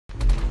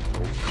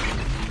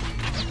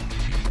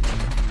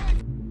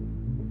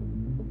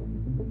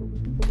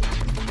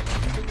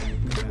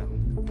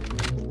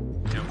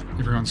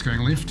Everyone's going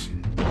left.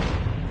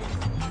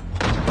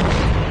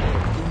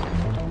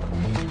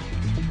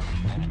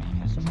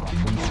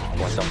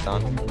 One shot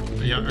done.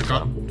 Yeah, I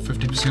got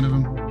 50% of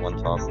them.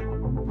 1,000.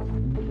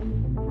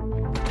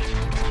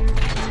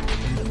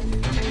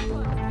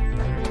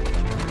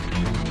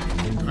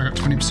 I got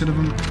 20% of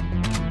them.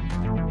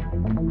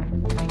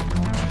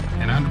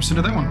 And 100%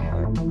 of that one.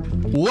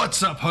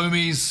 What's up,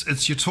 homies?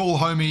 It's your tall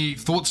homie,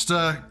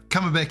 Thoughtster,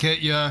 coming back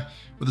at ya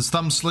with his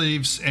thumb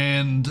sleeves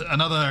and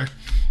another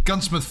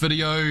gunsmith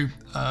video,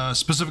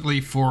 specifically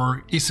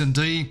for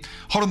S&D.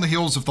 Hot on the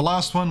heels of the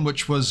last one,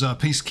 which was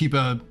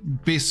Peacekeeper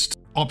best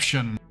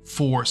option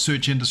for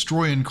search and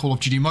destroy in Call of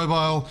Duty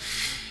Mobile.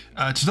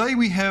 Today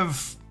we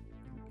have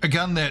a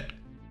gun that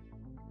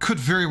could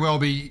very well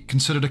be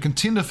considered a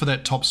contender for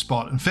that top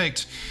spot. In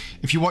fact,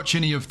 if you watch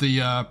any of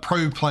the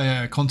pro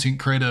player content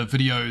creator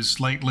videos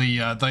lately,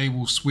 they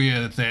will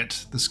swear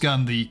that this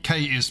gun, the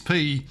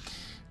KSP,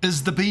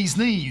 is the bee's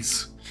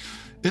knees.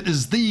 It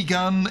is the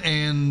gun,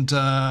 and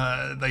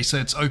they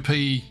say it's OP.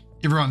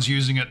 Everyone's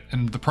using it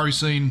in the pro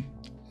scene,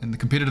 in the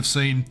competitive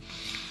scene,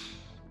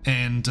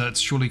 and it's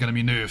surely going to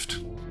be nerfed.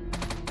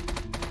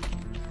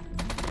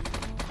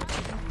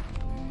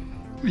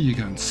 Where are you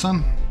going,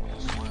 son?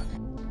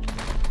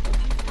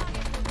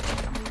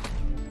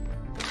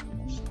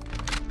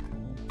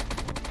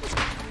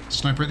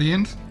 Sniper at the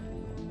end?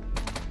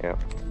 Yeah.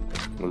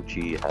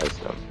 Muchi has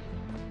them.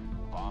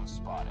 Bomb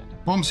spotted.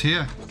 Bomb's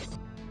here.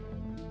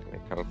 They're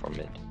coming from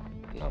mid.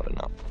 No, they're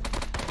not.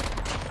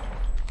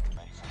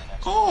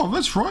 Oh,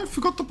 that's right,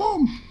 forgot the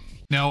bomb.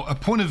 Now, a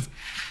point of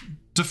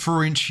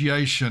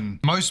differentiation.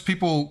 Most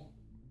people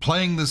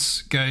playing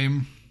this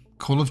game,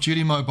 Call of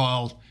Duty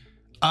Mobile,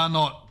 are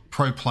not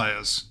pro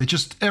players. They're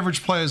just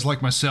average players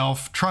like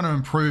myself, trying to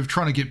improve,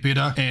 trying to get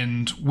better,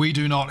 and we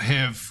do not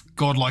have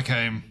godlike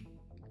aim,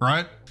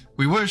 right?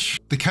 We wish.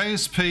 The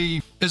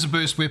KSP is a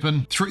burst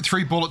weapon,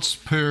 three bullets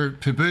per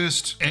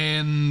burst,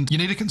 and you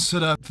need to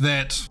consider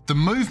that the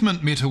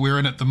movement meta we're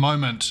in at the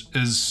moment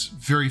is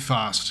very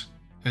fast.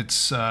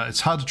 It's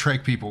hard to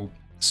track people,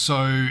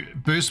 so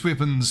burst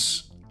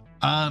weapons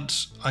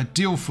aren't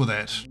ideal for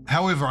that.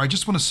 However, I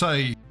just want to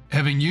say,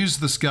 having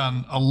used this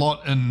gun a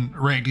lot in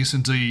ranked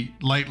S&D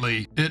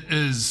lately, it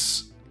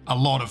is a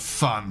lot of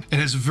fun. It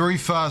has a very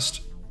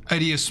fast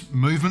ADS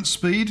movement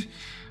speed,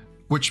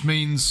 which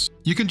means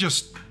you can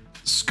just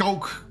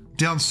skulk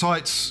down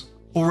sights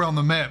all around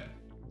the map,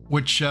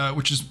 which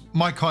is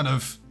my kind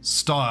of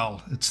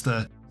style. It's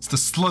the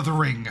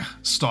slithering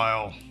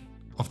style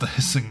of the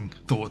hissing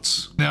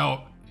thoughts.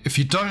 Now, if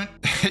you don't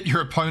hit your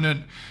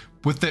opponent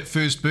with that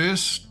first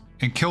burst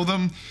and kill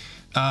them,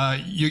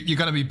 you're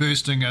going to be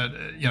bursting at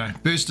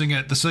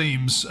the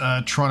seams,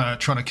 trying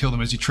to kill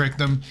them as you track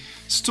them.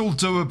 Still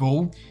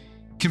doable.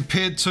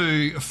 Compared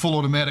to a full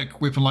automatic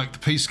weapon like the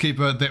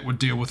Peacekeeper, that would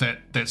deal with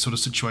that sort of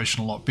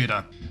situation a lot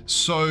better.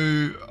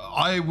 So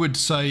I would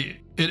say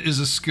it is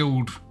a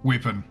skilled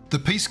weapon. The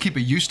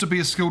Peacekeeper used to be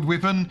a skilled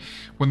weapon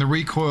when the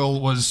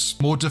recoil was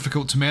more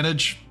difficult to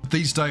manage.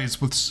 These days,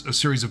 with a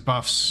series of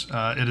buffs,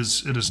 it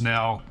is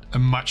now a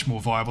much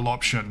more viable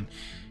option.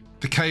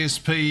 The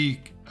KSP,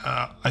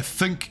 I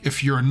think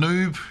if you're a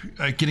noob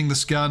getting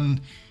this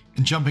gun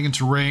and jumping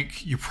into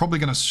rank, you're probably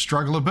going to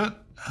struggle a bit.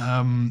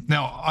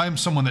 Now, I am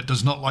someone that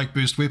does not like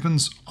burst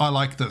weapons. I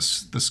like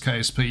this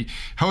KSP.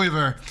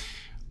 However,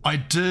 I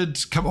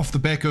did come off the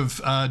back of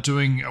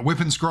doing a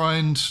weapons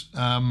grind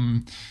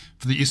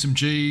for the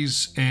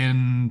SMGs,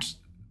 and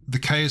the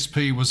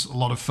KSP was a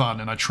lot of fun,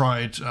 and I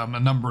tried a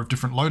number of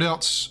different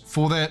loadouts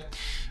for that.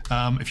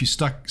 If you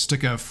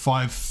stick a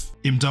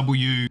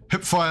 5MW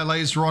hipfire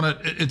laser on it,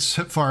 its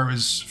hipfire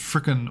is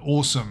freaking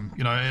awesome.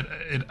 You know, at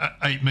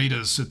 8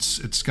 meters, it's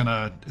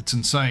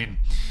insane.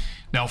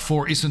 Now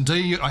for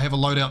S&D, I have a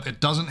loadout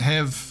that doesn't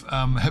have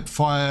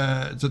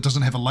hipfire, that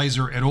doesn't have a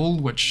laser at all,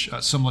 which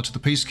similar to the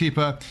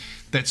Peacekeeper.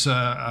 That's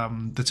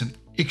an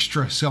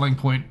extra selling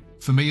point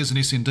for me as an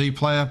S&D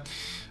player,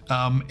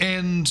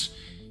 and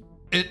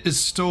it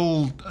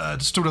still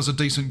does a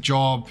decent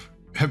job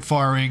hip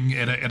firing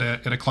at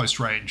a close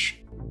range.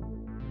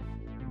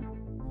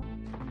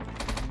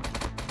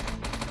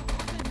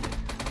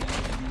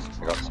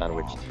 I got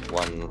sandwiched.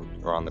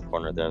 One around the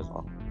corner there as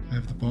well. I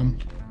have the bomb.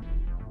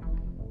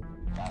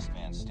 Last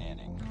man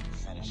standing.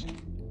 Finish it.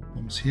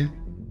 Bomb's here.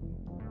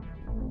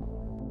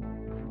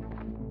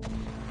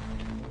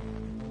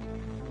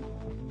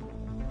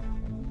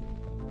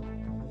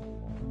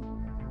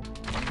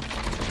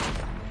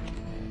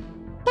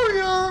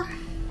 Booyah!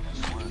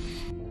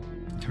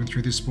 Coming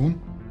through this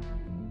spawn.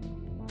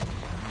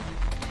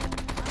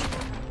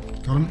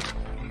 Got him.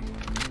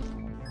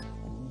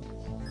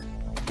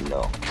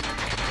 No.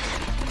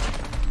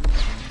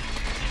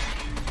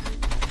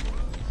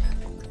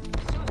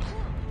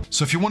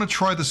 So if you want to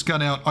try this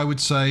gun out, I would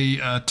say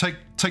take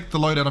the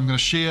loadout I'm going to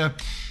share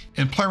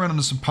and play around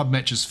into some pub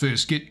matches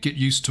first. Get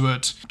used to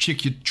it.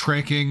 Check your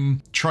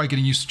tracking. Try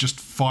getting used to just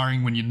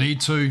firing when you need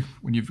to,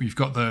 when you've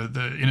got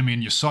the enemy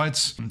in your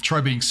sights. And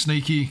try being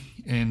sneaky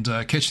and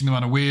catching them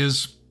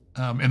unawares,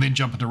 and then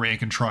jump into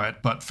rank and try it.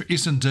 But for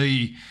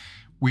S&D,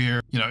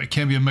 where, you know, it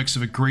can be a mix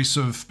of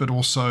aggressive, but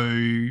also,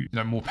 you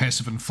know, more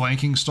passive and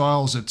flanking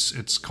styles.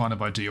 It's kind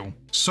of ideal.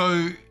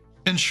 So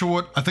in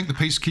short, I think the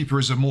Peacekeeper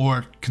is a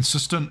more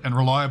consistent and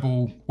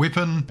reliable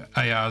weapon.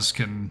 ARs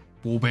can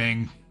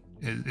wallbang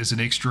as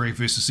an extra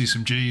versus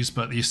SMGs,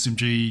 but the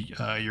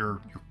SMG,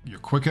 you're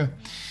quicker.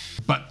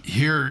 But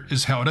here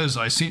is how it is.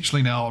 I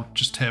essentially now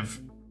just have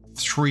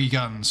 3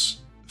 guns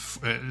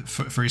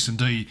for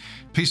S&D.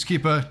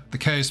 Peacekeeper, the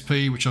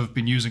KSP, which I've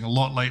been using a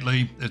lot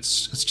lately.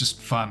 It's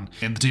just fun,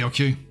 and the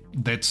DLQ.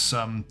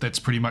 That's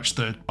pretty much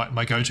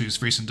my go-tos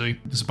for S&D.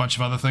 There's a bunch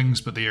of other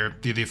things, but they're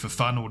there for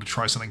fun or to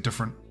try something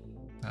different.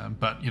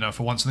 But you know, if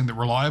I want something that's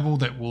reliable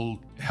that will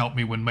help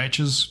me win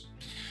matches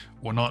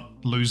or not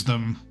lose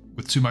them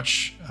with too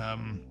much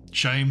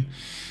shame,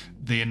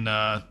 then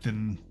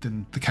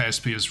the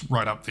KSP is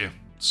right up there.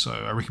 So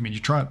I recommend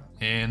you try it.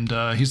 And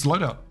here's the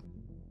loadout.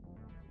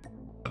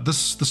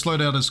 This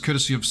loadout is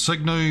courtesy of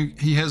Signu.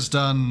 He has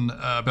done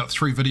about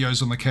 3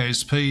 videos on the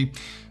KSP.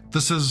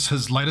 This is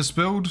his latest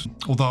build,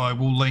 although I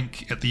will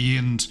link at the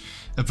end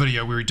a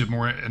video where he did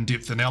more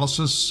in-depth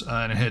analysis,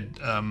 and it had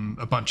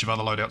a bunch of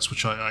other loadouts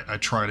which I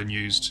tried and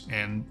used,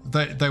 and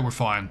they were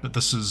fine, but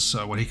this is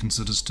what he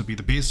considers to be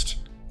the best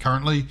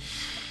currently.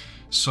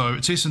 So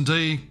it's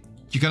S&D.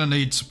 You're going to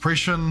need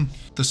suppression.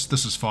 This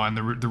is fine.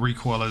 The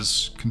recoil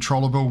is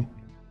controllable,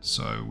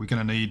 so we're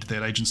going to need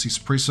that agency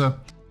suppressor.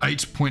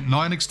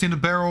 8.9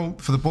 extended barrel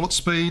for the bullet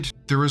speed.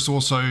 There is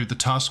also the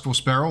task force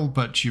barrel,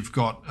 but you've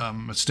got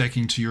a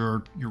stacking to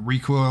your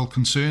recoil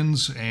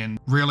concerns, and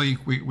really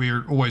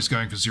we're always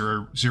going for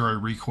zero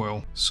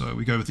recoil. So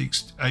we go with the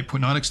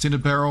 8.9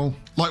 extended barrel.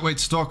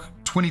 Lightweight stock,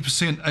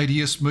 20%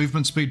 ADS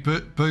movement speed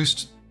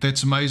boost.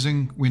 That's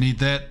amazing. We need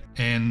that.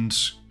 And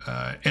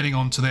adding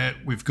on to that,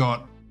 we've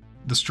got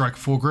the Strike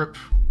foregrip.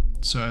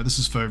 So this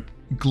is for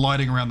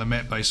gliding around the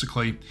map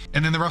basically.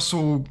 And then the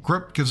Russell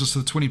grip gives us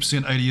the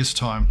 20% ADS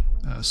time.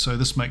 So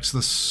this makes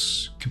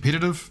this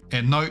competitive.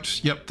 And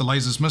note, yep, the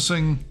laser's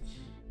missing.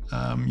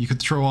 You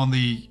could throw on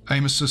the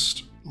aim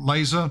assist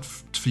laser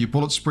for your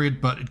bullet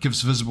spread, but it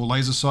gives visible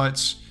laser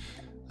sights,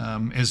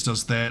 as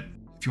does that.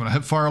 If you want to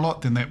hip fire a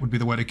lot, then that would be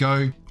the way to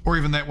go. Or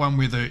even that one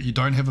where you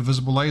don't have a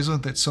visible laser,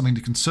 that's something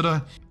to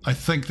consider. I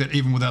think that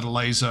even without a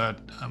laser,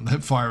 the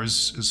hip fire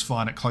is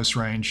fine at close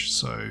range,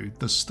 so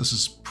this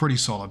is pretty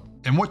solid.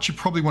 And what you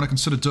probably want to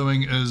consider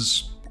doing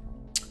is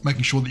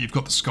making sure that you've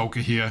got the skulker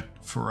here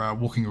for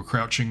walking or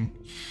crouching.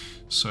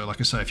 So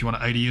like I say, if you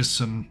want to ADS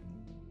and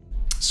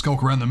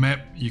skulk around the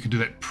map, you can do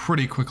that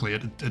pretty quickly.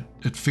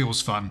 It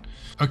feels fun.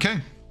 Okay,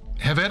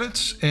 have at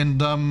it,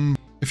 and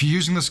if you're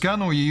using this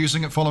gun or you're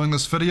using it following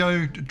this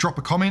video, drop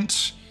a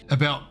comment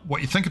about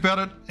what you think about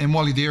it, and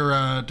while you're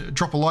there,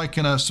 drop a like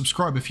and a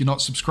subscribe if you're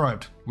not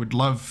subscribed. We'd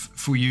love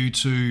for you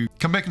to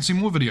come back and see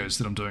more videos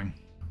that I'm doing.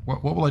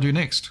 What will I do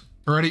next?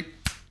 Alrighty,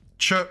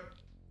 chirp.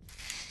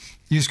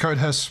 Use code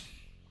HISS.